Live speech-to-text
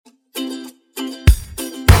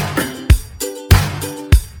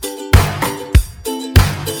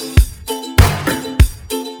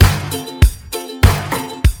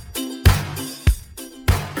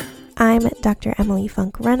Dr. Emily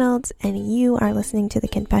Funk Reynolds, and you are listening to the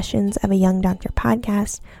Confessions of a Young Doctor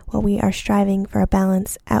podcast, where we are striving for a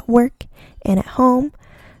balance at work and at home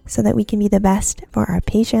so that we can be the best for our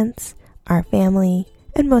patients, our family,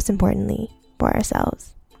 and most importantly, for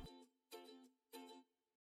ourselves.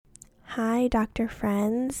 Hi, doctor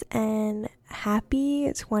friends, and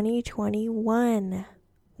happy 2021.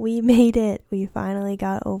 We made it. We finally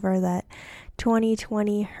got over that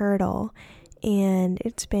 2020 hurdle, and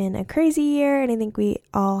it's been a crazy year, and I think we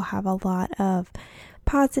all have a lot of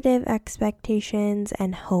positive expectations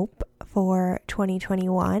and hope for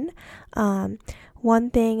 2021. One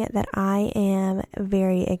thing that I am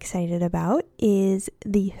very excited about is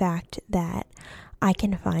the fact that I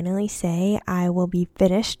can finally say I will be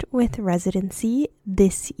finished with residency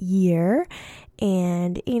this year,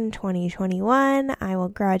 and in 2021 I will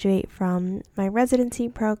graduate from my residency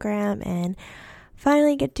program and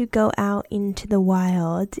finally get to go out into the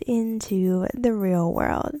wild, into the real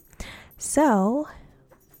world. So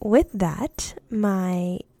with that,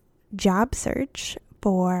 my job search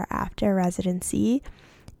for after residency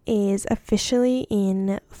is officially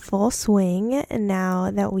in full swing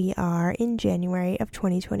now that we are in January of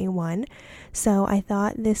 2021. So I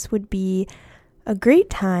thought this would be a great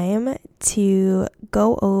time to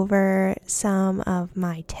go over some of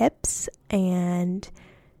my tips and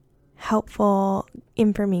helpful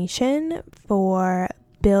information for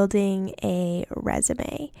building a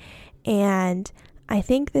resume. And I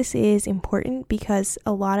think this is important because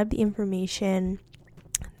a lot of the information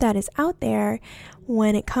that is out there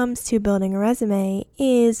when it comes to building a resume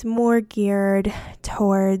is more geared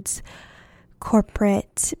towards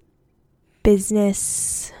corporate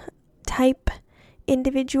business type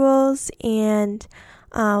individuals. And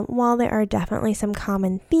while there are definitely some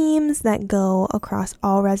common themes that go across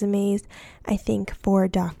all resumes, I think for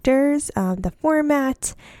doctors, the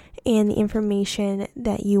format and the information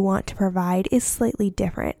that you want to provide is slightly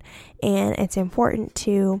different. And it's important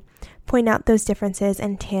to point out those differences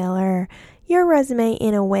and tailor your resume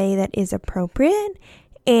in a way that is appropriate.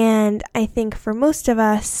 And I think for most of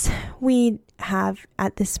us, we have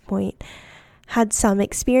at this point had some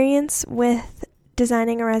experience with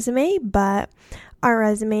designing a resume, but our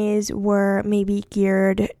resumes were maybe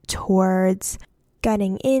geared towards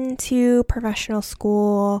getting into professional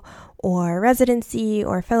school or residency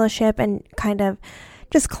or fellowship and kind of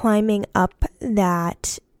just climbing up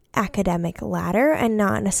that academic ladder and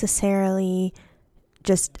not necessarily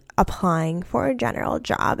just applying for a general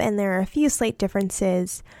job. And there are a few slight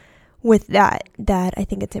differences with that I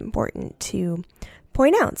think it's important to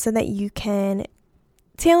point out so that you can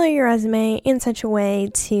tailor your resume in such a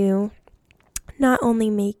way to not only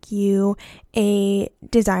make you a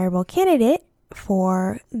desirable candidate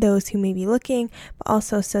for those who may be looking, but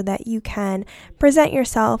also so that you can present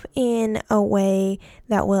yourself in a way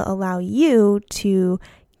that will allow you to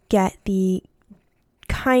get the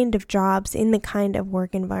kind of jobs in the kind of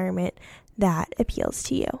work environment that appeals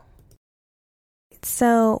to you.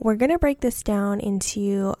 So we're going to break this down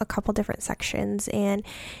into a couple different sections, and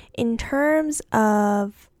in terms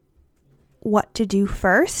of what to do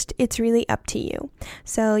first, it's really up to you.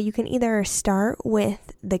 So you can either start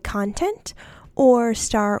with the content or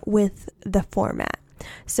start with the format.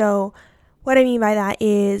 So what I mean by that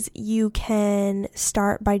is you can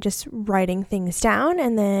start by just writing things down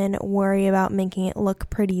and then worry about making it look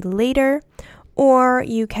pretty later, or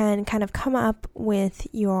you can kind of come up with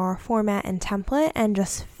your format and template and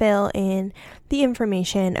just fill in the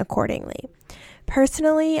information accordingly.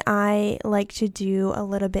 Personally, I like to do a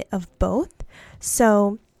little bit of both.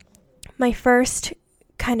 So my first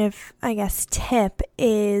kind of, tip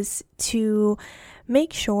is to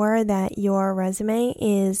make sure that your resume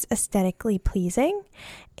is aesthetically pleasing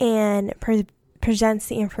and presents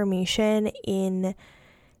the information in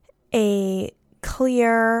a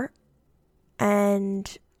clear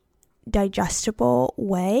and digestible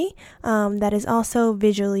way that is also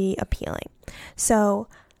visually appealing. So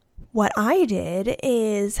what I did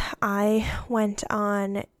is I went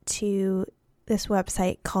on to this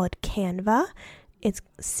website called Canva. It's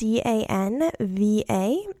canva.com,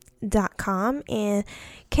 and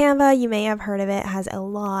Canva, you may have heard of it, has a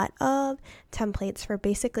lot of templates for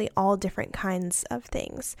basically all different kinds of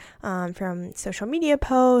things, from social media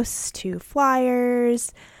posts to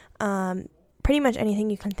flyers, pretty much anything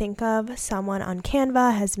you can think of. Someone on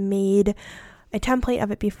Canva has made a template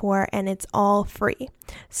of it before, and it's all free.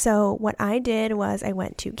 So what I did was I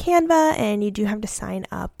went to Canva, and you do have to sign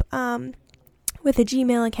up with a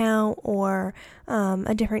Gmail account or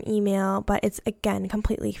a different email, but it's, again,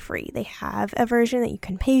 completely free. They have a version that you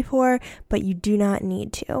can pay for, but you do not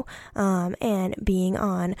need to. And being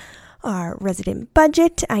on our resident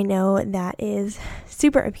budget, I know that is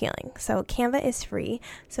super appealing. So Canva is free.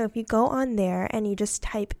 So if you go on there and you just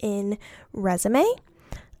type in resume,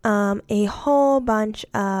 a whole bunch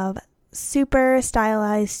of super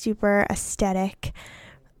stylized, super aesthetic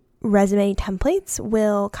resume templates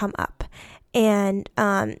will come up. And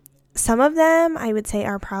some of them I would say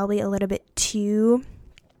are probably a little bit too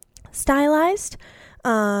stylized,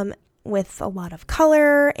 with a lot of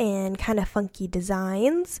color and kind of funky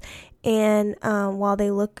designs. And while they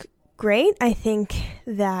look great, I think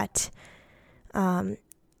that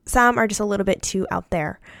some are just a little bit too out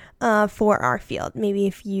there for our field. Maybe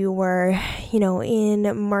if you were,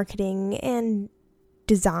 in marketing and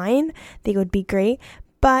design, they would be great.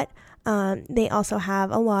 But they also have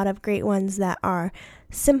a lot of great ones that are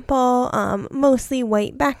simple, mostly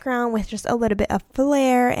white background with just a little bit of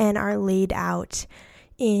flair, and are laid out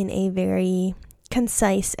in a very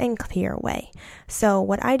concise and clear way. So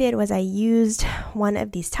what I did was I used one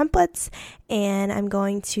of these templates, and I'm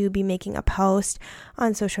going to be making a post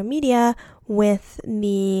on social media with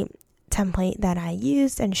the template that I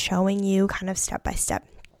used and showing you kind of step by step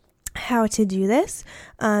how to do this.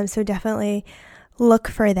 So definitely look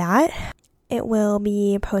for that. It will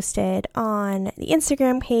be posted on the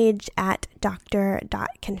Instagram page at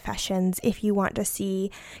dr.confessions if you want to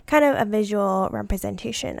see kind of a visual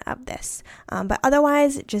representation of this. But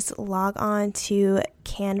otherwise, just log on to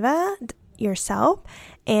Canva yourself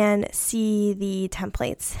and see the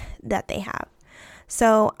templates that they have.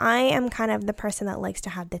 So I am kind of the person that likes to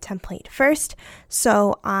have the template first.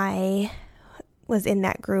 So I was in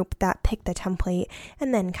that group that picked the template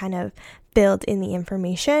and then kind of filled in the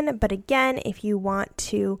information. But again, if you want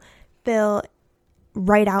to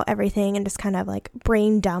write out everything and just kind of like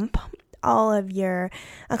brain dump all of your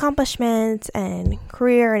accomplishments and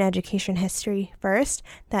career and education history first,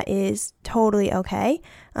 that is totally okay.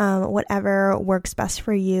 Whatever works best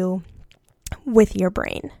for you with your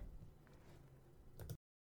brain.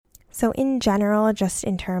 So in general, just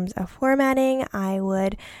in terms of formatting, I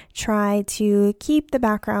would try to keep the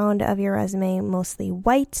background of your resume mostly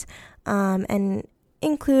white, and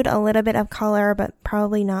include a little bit of color, but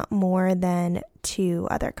probably not more than 2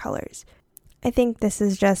 other colors. I think this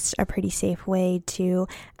is just a pretty safe way to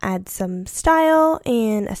add some style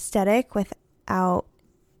and aesthetic without,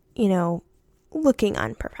 looking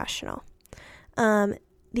unprofessional.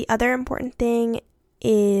 The other important thing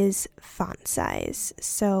is font size.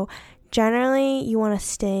 So generally you want to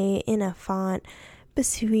stay in a font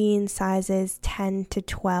between sizes 10 to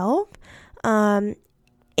 12.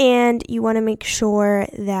 And you want to make sure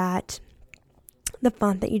that the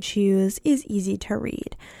font that you choose is easy to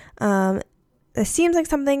read. This seems like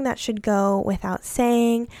something that should go without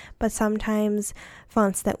saying, but sometimes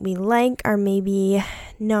fonts that we like are maybe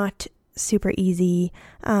not super easy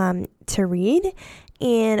to read.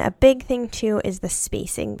 And a big thing too is the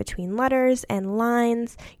spacing between letters and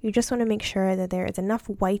lines. You just want to make sure that there is enough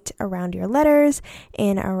white around your letters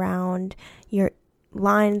and around your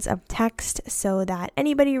lines of text so that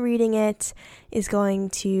anybody reading it is going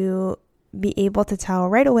to be able to tell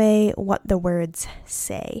right away what the words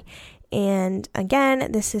say. And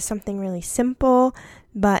again, this is something really simple,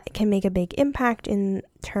 but can make a big impact in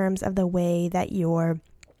terms of the way that your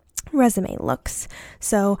resume looks.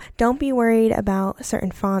 So don't be worried about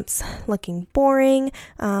certain fonts looking boring.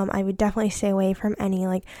 I would definitely stay away from any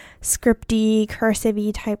like scripty,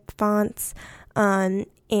 cursive-y type fonts,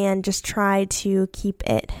 and just try to keep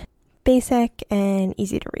it basic and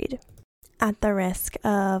easy to read. At the risk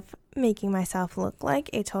of making myself look like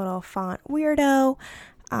a total font weirdo,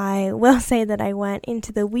 I will say that I went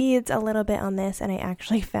into the weeds a little bit on this, and I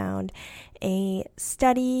actually found a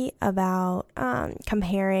study about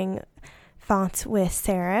comparing fonts with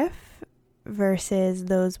serif versus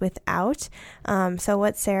those without. So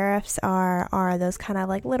what serifs are those kind of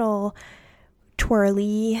like little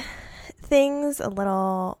twirly things,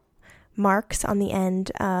 little marks on the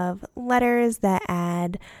end of letters that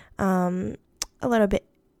add a little bit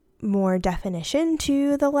more definition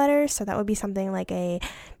to the letters. So that would be something like a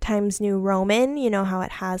Times New Roman, how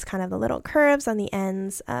it has kind of the little curves on the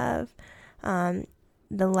ends of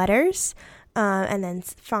the letters. And then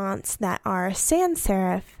fonts that are sans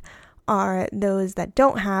serif are those that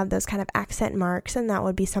don't have those kind of accent marks, and that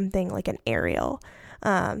would be something like an Arial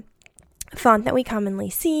font that we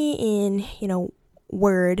commonly see in,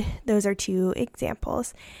 Word. Those are 2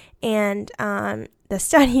 examples. And the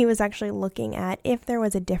study was actually looking at if there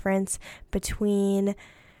was a difference between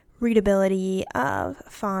readability of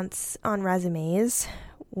fonts on resumes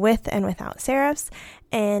with and without serifs,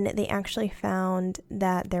 and they actually found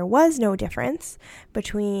that there was no difference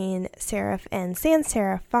between serif and sans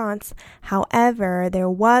serif fonts. However, there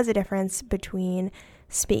was a difference between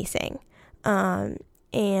spacing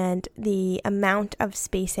and the amount of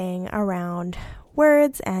spacing around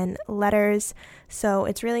words and letters. So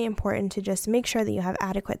it's really important to just make sure that you have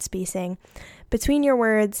adequate spacing between your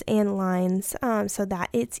words and lines so that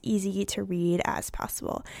it's easy to read as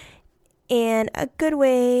possible. And a good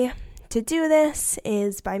way to do this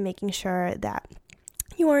is by making sure that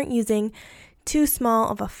you aren't using too small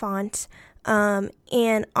of a font.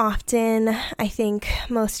 And often I think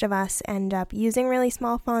most of us end up using really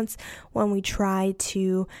small fonts when we try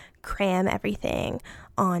to cram everything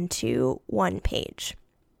onto one page.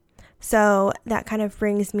 So that kind of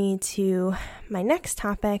brings me to my next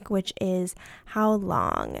topic, which is how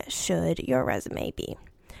long should your resume be?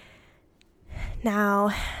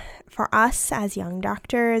 Now, for us as young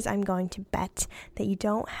doctors, I'm going to bet that you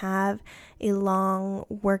don't have a long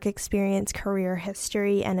work experience, career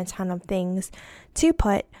history, and a ton of things to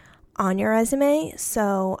put on your resume.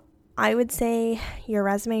 So I would say your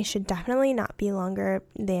resume should definitely not be longer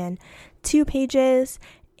than 2 pages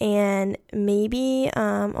and maybe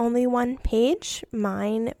only 1 page.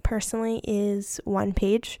 Mine personally is 1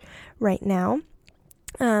 page right now.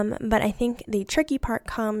 But I think the tricky part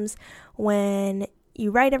comes when you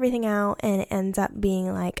write everything out and it ends up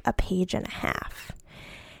being like a page and a half.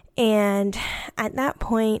 And at that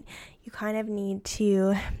point, you kind of need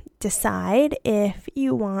to decide if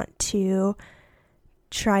you want to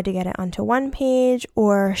try to get it onto 1 page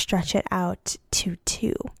or stretch it out to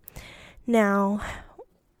 2. Now,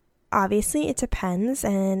 obviously it depends,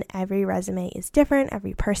 and every resume is different,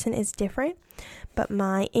 every person is different, but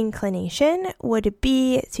my inclination would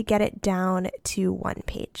be to get it down to 1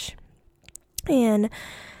 page. And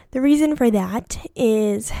the reason for that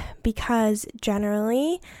is because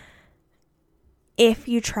generally, if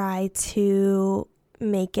you try to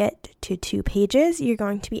make it to 2 pages, you're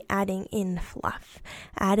going to be adding in fluff,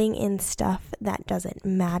 adding in stuff that doesn't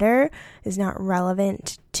matter, is not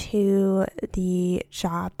relevant to the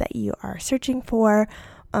job that you are searching for,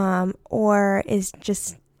 or is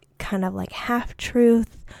just kind of like half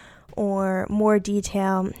truth or more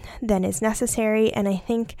detail than is necessary. And I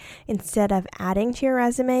think instead of adding to your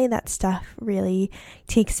resume, that stuff really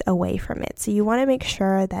takes away from it. So you want to make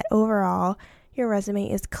sure that overall your resume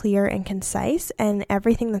is clear and concise, and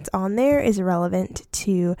everything that's on there is relevant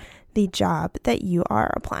to the job that you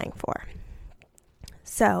are applying for.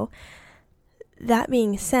 So that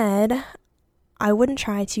being said, I wouldn't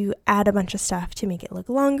try to add a bunch of stuff to make it look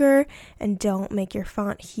longer, and don't make your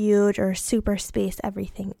font huge or super space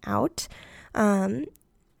everything out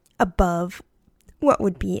above what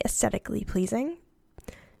would be aesthetically pleasing.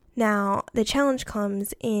 Now, the challenge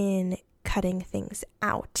comes in cutting things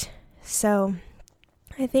out. So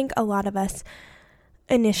I think a lot of us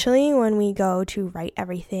initially, when we go to write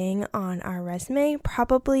everything on our resume,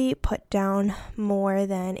 probably put down more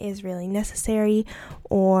than is really necessary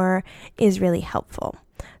or is really helpful.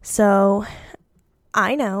 So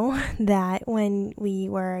I know that when we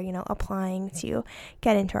were, applying to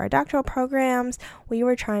get into our doctoral programs, we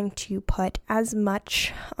were trying to put as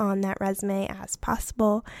much on that resume as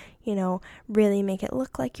possible, really make it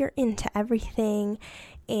look like you're into everything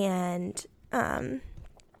and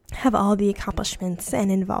have all the accomplishments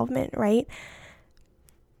and involvement, right?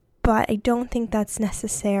 But I don't think that's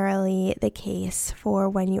necessarily the case for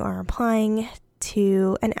when you are applying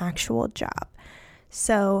to an actual job.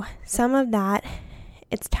 So some of that,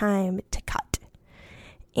 it's time to cut.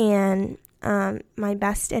 And my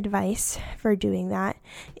best advice for doing that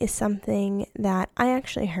is something that I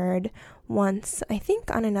actually heard once, I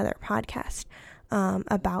think on another podcast,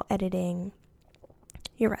 about editing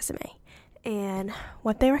your resume. And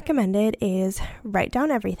what they recommended is write down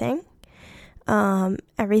everything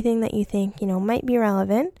that you think, might be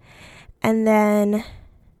relevant, and then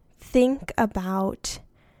think about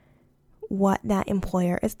what that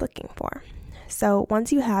employer is looking for. So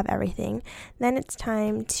once you have everything, then it's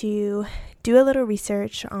time to do a little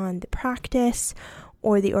research on the practice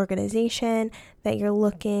or the organization that you're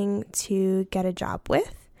looking to get a job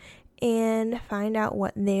with, and find out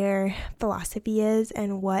what their philosophy is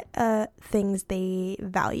and what things they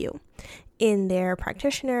value in their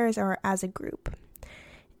practitioners or as a group.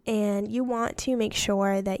 And you want to make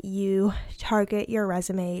sure that you target your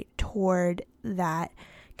resume toward that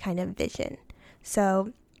kind of vision.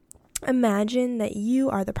 So imagine that you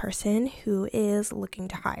are the person who is looking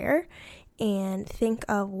to hire, and think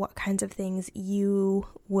of what kinds of things you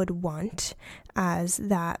would want as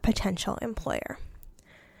that potential employer.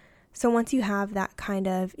 So once you have that kind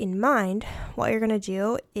of in mind, what you're going to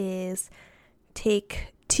do is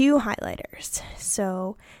take 2 highlighters.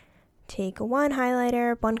 So take one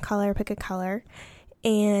highlighter, one color, pick a color,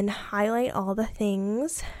 and highlight all the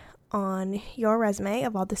things on your resume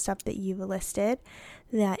of all the stuff that you've listed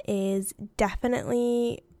that is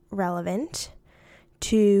definitely relevant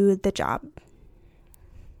to the job.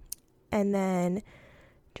 And then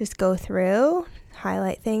just go through,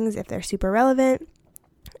 highlight things if they're super relevant,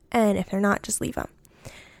 and if they're not, just leave them.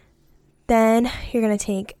 Then you're going to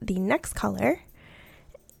take the next color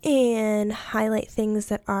and highlight things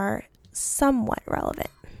that are somewhat relevant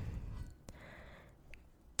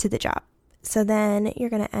to the job. So then you're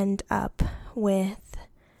going to end up with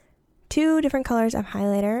 2 different colors of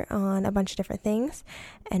highlighter on a bunch of different things.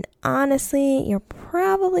 And honestly, you're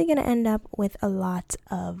probably going to end up with a lot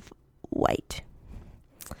of white.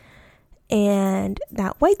 And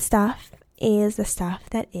that white stuff is the stuff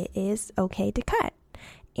that it is okay to cut.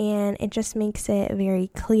 And it just makes it very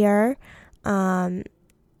clear and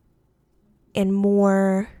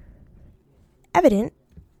more evident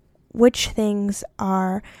which things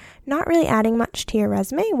are not really adding much to your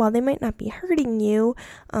resume, while they might not be hurting you,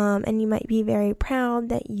 and you might be very proud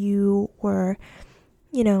that you were,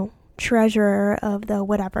 treasurer of the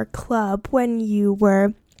whatever club when you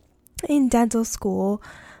were in dental school.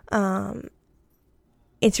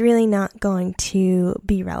 It's really not going to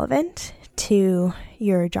be relevant to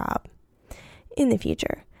your job in the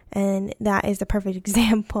future. And that is the perfect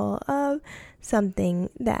example of something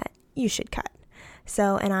that you should cut.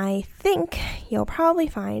 So, and I think you'll probably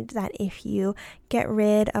find that if you get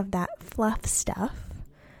rid of that fluff stuff,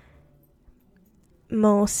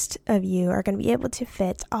 most of you are going to be able to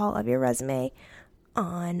fit all of your resume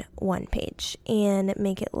on one page and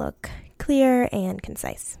make it look clear and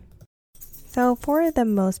concise. So for the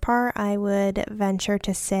most part, I would venture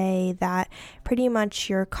to say that pretty much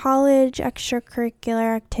your college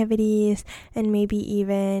extracurricular activities and maybe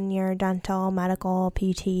even your dental, medical,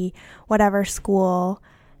 PT, whatever school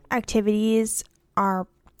activities are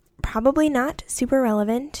probably not super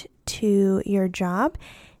relevant to your job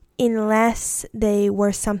unless they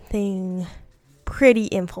were something pretty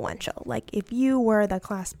influential. Like if you were the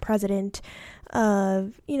class president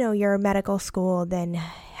of, your medical school, then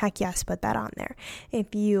heck yes, put that on there.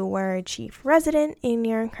 If you were a chief resident in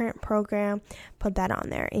your current program, put that on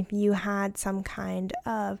there. If you had some kind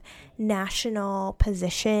of national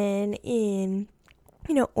position in,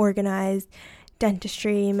 organized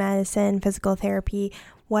dentistry, medicine, physical therapy,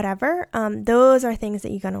 whatever, those are things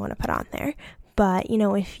that you're going to want to put on there. But,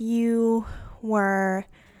 if you were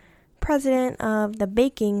president of the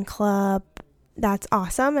baking club, that's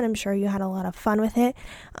awesome, and I'm sure you had a lot of fun with it,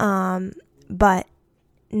 but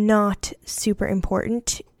not super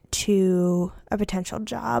important to a potential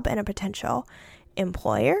job and a potential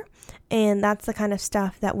employer. And that's the kind of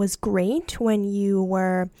stuff that was great when you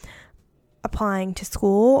were applying to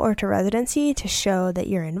school or to residency to show that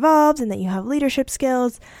you're involved and that you have leadership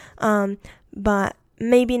skills, but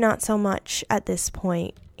maybe not so much at this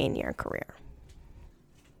point in your career.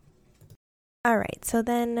 All right, so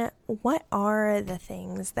then what are the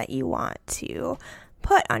things that you want to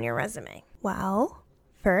put on your resume? Well,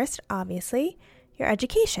 first, obviously, your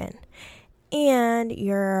education. And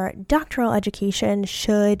your doctoral education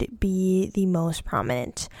should be the most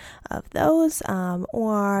prominent of those,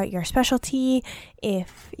 or your specialty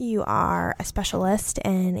if you are a specialist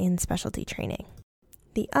and in specialty training.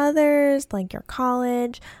 The others, like your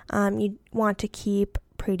college, you want to keep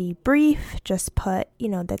pretty brief. Just put,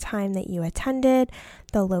 the time that you attended,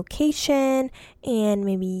 the location, and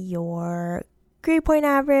maybe your grade point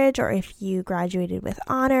average, or if you graduated with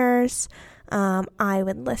honors. I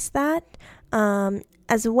would list that,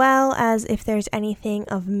 as well as if there's anything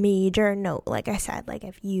of major note. Like I said, like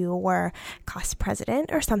if you were class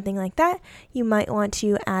president or something like that, you might want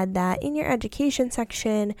to add that in your education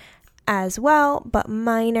section as well. But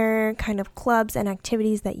minor kind of clubs and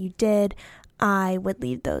activities that you did, I would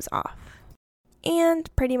leave those off.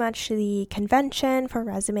 And pretty much the convention for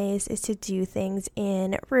resumes is to do things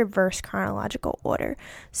in reverse chronological order.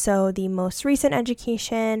 So the most recent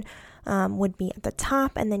education would be at the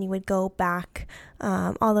top, and then you would go back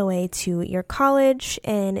all the way to your college,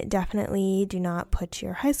 and definitely do not put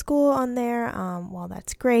your high school on there. While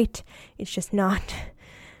that's great, it's just not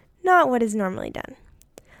what is normally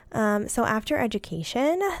done. So after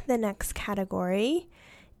education, the next category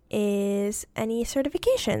is any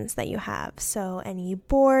certifications that you have. So any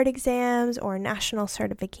board exams or national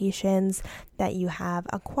certifications that you have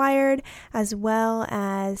acquired, as well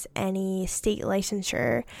as any state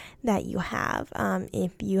licensure that you have.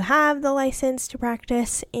 If you have the license to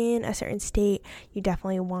practice in a certain state, you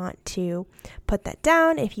definitely want to put that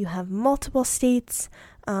down. If you have multiple states,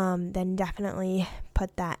 then definitely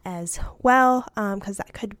put that as well, because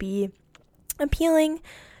that could be appealing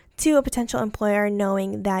to a potential employer,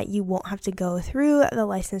 knowing that you won't have to go through the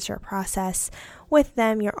licensure process with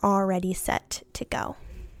them. You're already set to go.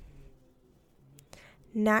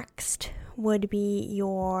 Next would be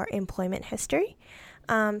your employment history.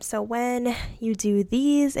 So when you do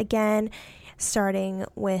these, again, starting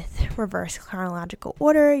with reverse chronological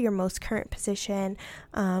order, your most current position,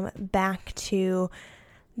 back to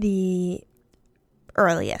the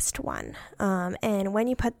earliest one. And when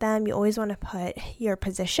you put them, you always want to put your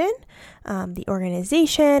position, the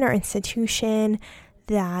organization or institution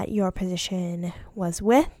that your position was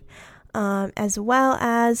with, as well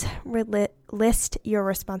as list your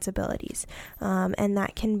responsibilities. And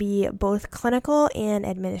that can be both clinical and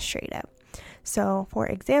administrative. So, for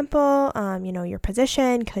example, your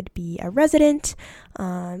position could be a resident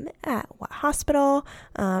at what hospital,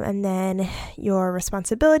 and then your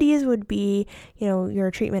responsibilities would be,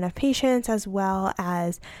 your treatment of patients, as well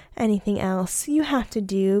as anything else you have to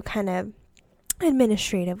do kind of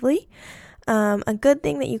administratively. A good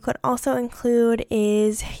thing that you could also include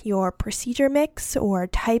is your procedure mix or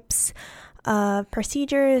types of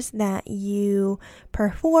procedures that you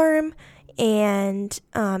perform. And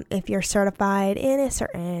if you're certified in a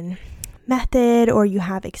certain method, or you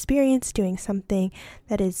have experience doing something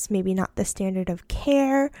that is maybe not the standard of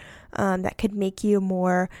care, that could make you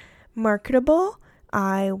more marketable,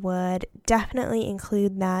 I would definitely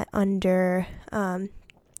include that under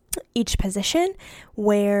each position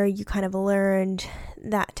where you kind of learned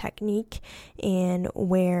that technique and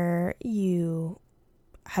where you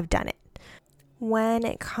have done it. When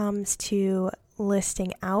it comes to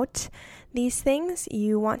listing out these things,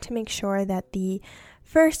 you want to make sure that the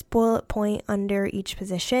first bullet point under each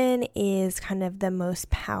position is kind of the most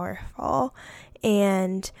powerful,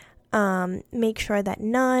 and make sure that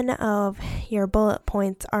none of your bullet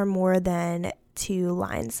points are more than 2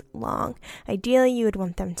 lines long. Ideally, you would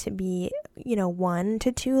want them to be, 1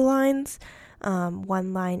 to 2 lines,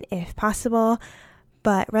 1 line if possible,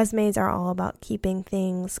 but resumes are all about keeping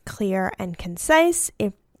things clear and concise.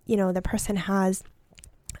 If the person has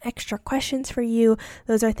extra questions for you,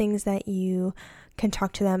 those are things that you can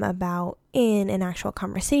talk to them about in an actual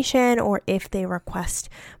conversation, or if they request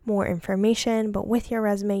more information. But with your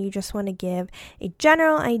resume, you just want to give a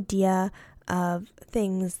general idea of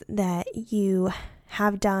things that you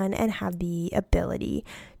have done and have the ability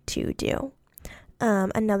to do.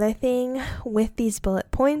 Another thing with these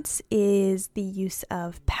bullet points is the use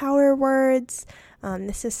of power words.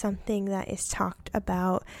 This is something that is talked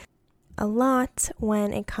about a lot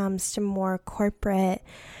when it comes to more corporate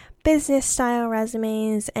business style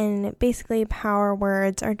resumes, and basically power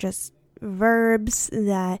words are just verbs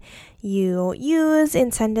that you use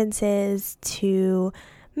in sentences to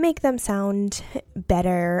make them sound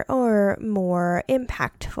better or more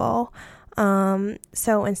impactful.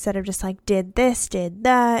 So instead of just like did this, did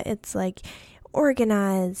that, it's like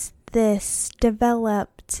organized this,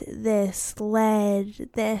 developed this, led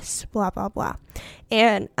this, blah, blah, blah.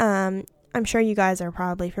 And I'm sure you guys are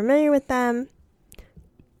probably familiar with them,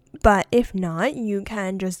 but if not, you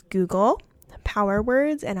can just Google power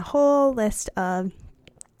words and a whole list of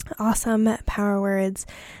awesome power words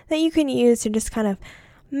that you can use to just kind of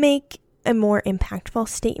make a more impactful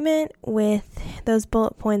statement. With those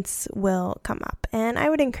bullet points will come up, and I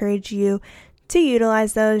would encourage you to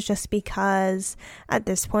utilize those, just because at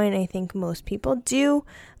this point I think most people do.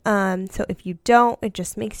 So if you don't, it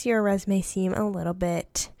just makes your resume seem a little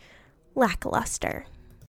bit lackluster.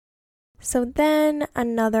 So then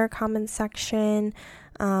another common section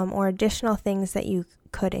or additional things that you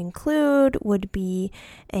could include would be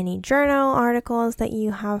any journal articles that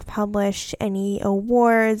you have published, any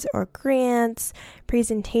awards or grants,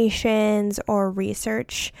 presentations, or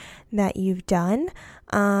research that you've done.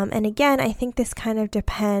 And again, I think this kind of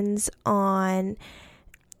depends on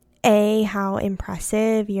A, how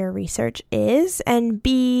impressive your research is, and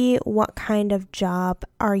B, what kind of job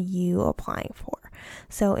are you applying for.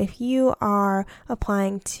 So if you are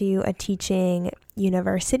applying to a teaching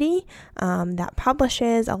university that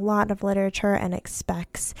publishes a lot of literature and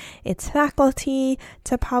expects its faculty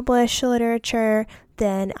to publish literature,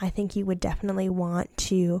 then I think you would definitely want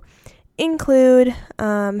to include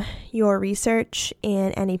your research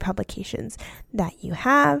and any publications that you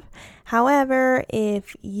have. However,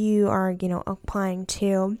 if you are, applying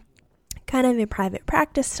to kind of a private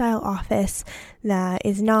practice style office that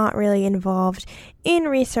is not really involved in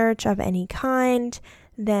research of any kind,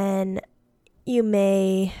 then you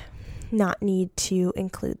may not need to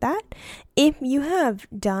include that. If you have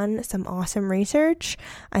done some awesome research,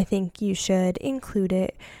 I think you should include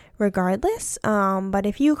it regardless. But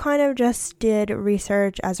if you kind of just did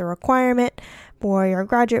research as a requirement for your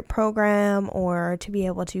graduate program or to be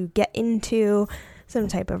able to get into some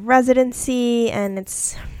type of residency and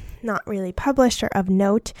it's not really published or of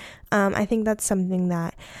note, I think that's something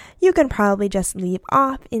that you can probably just leave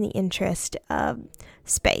off in the interest of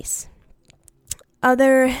space.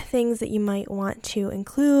 Other things that you might want to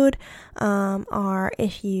include are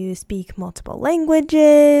if you speak multiple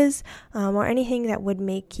languages or anything that would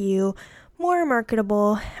make you more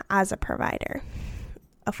marketable as a provider.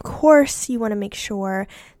 Of course, you want to make sure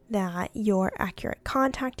that your accurate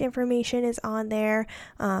contact information is on there,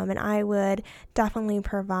 and I would definitely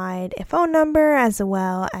provide a phone number as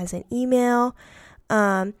well as an email.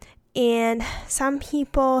 And some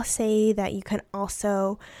people say that you can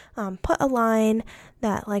also put a line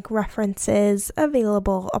that references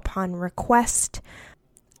available upon request.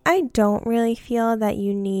 I don't really feel that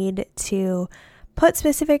you need to put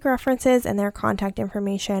specific references and their contact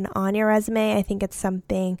information on your resume. I think it's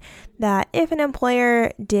something that if an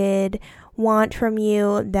employer did want from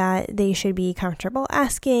you, that they should be comfortable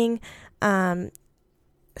asking.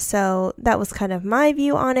 So that was kind of my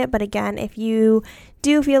view on it. But again, if you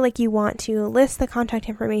do feel like you want to list the contact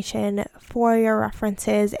information for your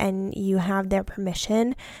references and you have their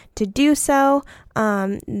permission to do so,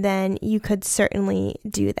 then you could certainly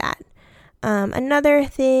do that. Another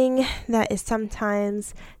thing that is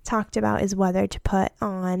sometimes talked about is whether to put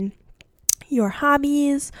on your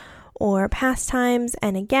hobbies or pastimes.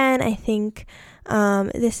 And again, I think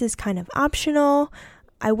this is kind of optional.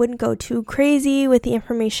 I wouldn't go too crazy with the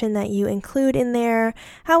information that you include in there.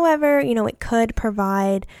 However, it could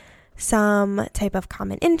provide some type of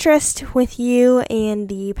common interest with you and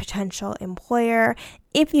the potential employer.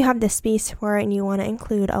 If you have the space for it and you want to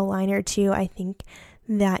include a line or two, I think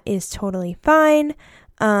that is totally fine,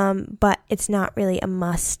 but it's not really a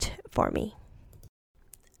must for me.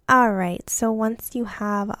 All right, so once you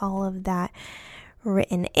have all of that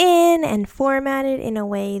written in and formatted in a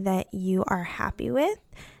way that you are happy with,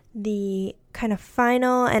 the kind of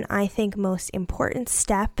final and I think most important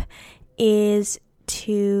step is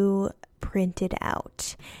to print it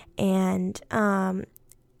out. And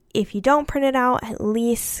if you don't print it out, at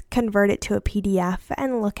least convert it to a PDF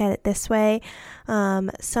and look at it this way.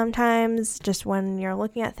 Sometimes just when you're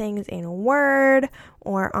looking at things in Word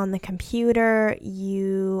or on the computer,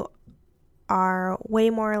 you are way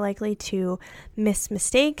more likely to miss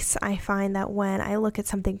mistakes. I find that when I look at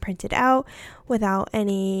something printed out without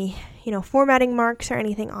any, formatting marks or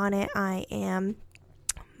anything on it, I am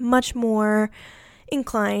much more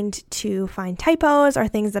inclined to find typos or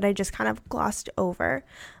things that I just kind of glossed over.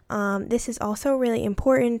 This is also really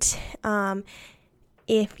important.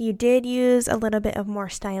 If you did use a little bit of more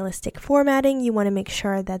stylistic formatting, you want to make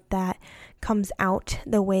sure that that comes out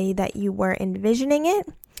the way that you were envisioning it.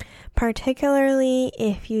 Particularly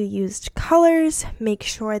if you used colors, make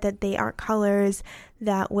sure that they are colors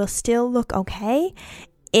that will still look okay.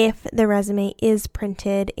 If the resume is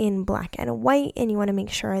printed in black and white and you want to make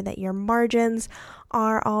sure that your margins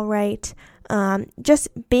are all right, just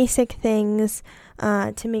basic things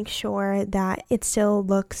to make sure that it still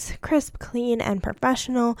looks crisp, clean, and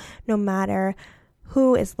professional no matter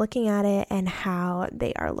who is looking at it and how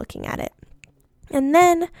they are looking at it. And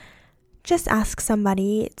then just ask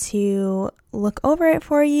somebody to look over it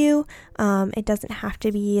for you. It doesn't have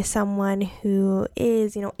to be someone who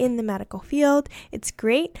is, in the medical field. It's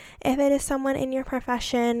great if it is someone in your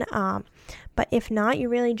profession. But if not, you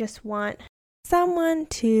really just want someone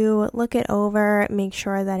to look it over, make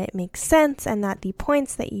sure that it makes sense and that the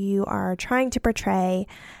points that you are trying to portray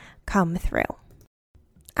come through.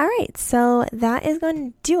 All right, so that is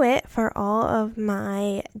going to do it for all of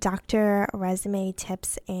my doctor resume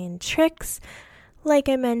tips and tricks. Like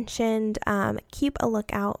I mentioned, keep a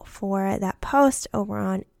lookout for that post over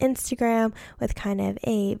on Instagram with kind of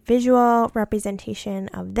a visual representation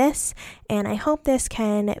of this. And I hope this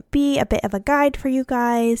can be a bit of a guide for you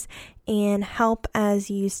guys and help as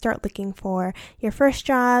you start looking for your first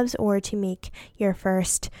jobs or to make your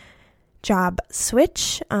first job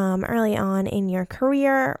switch early on in your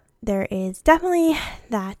career. There is definitely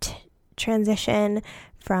that transition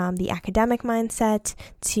from the academic mindset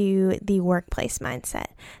to the workplace mindset.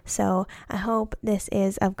 So I hope this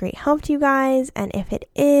is of great help to you guys. And if it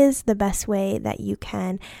is, the best way that you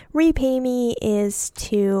can repay me is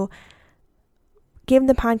to give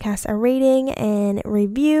the podcast a rating and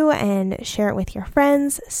review and share it with your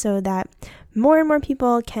friends so that more and more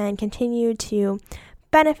people can continue to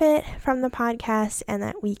benefit from the podcast and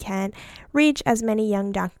that we can reach as many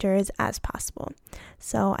young doctors as possible.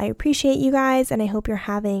 So I appreciate you guys, and I hope you're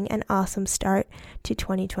having an awesome start to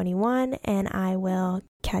 2021, and I will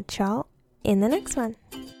catch y'all in the next one.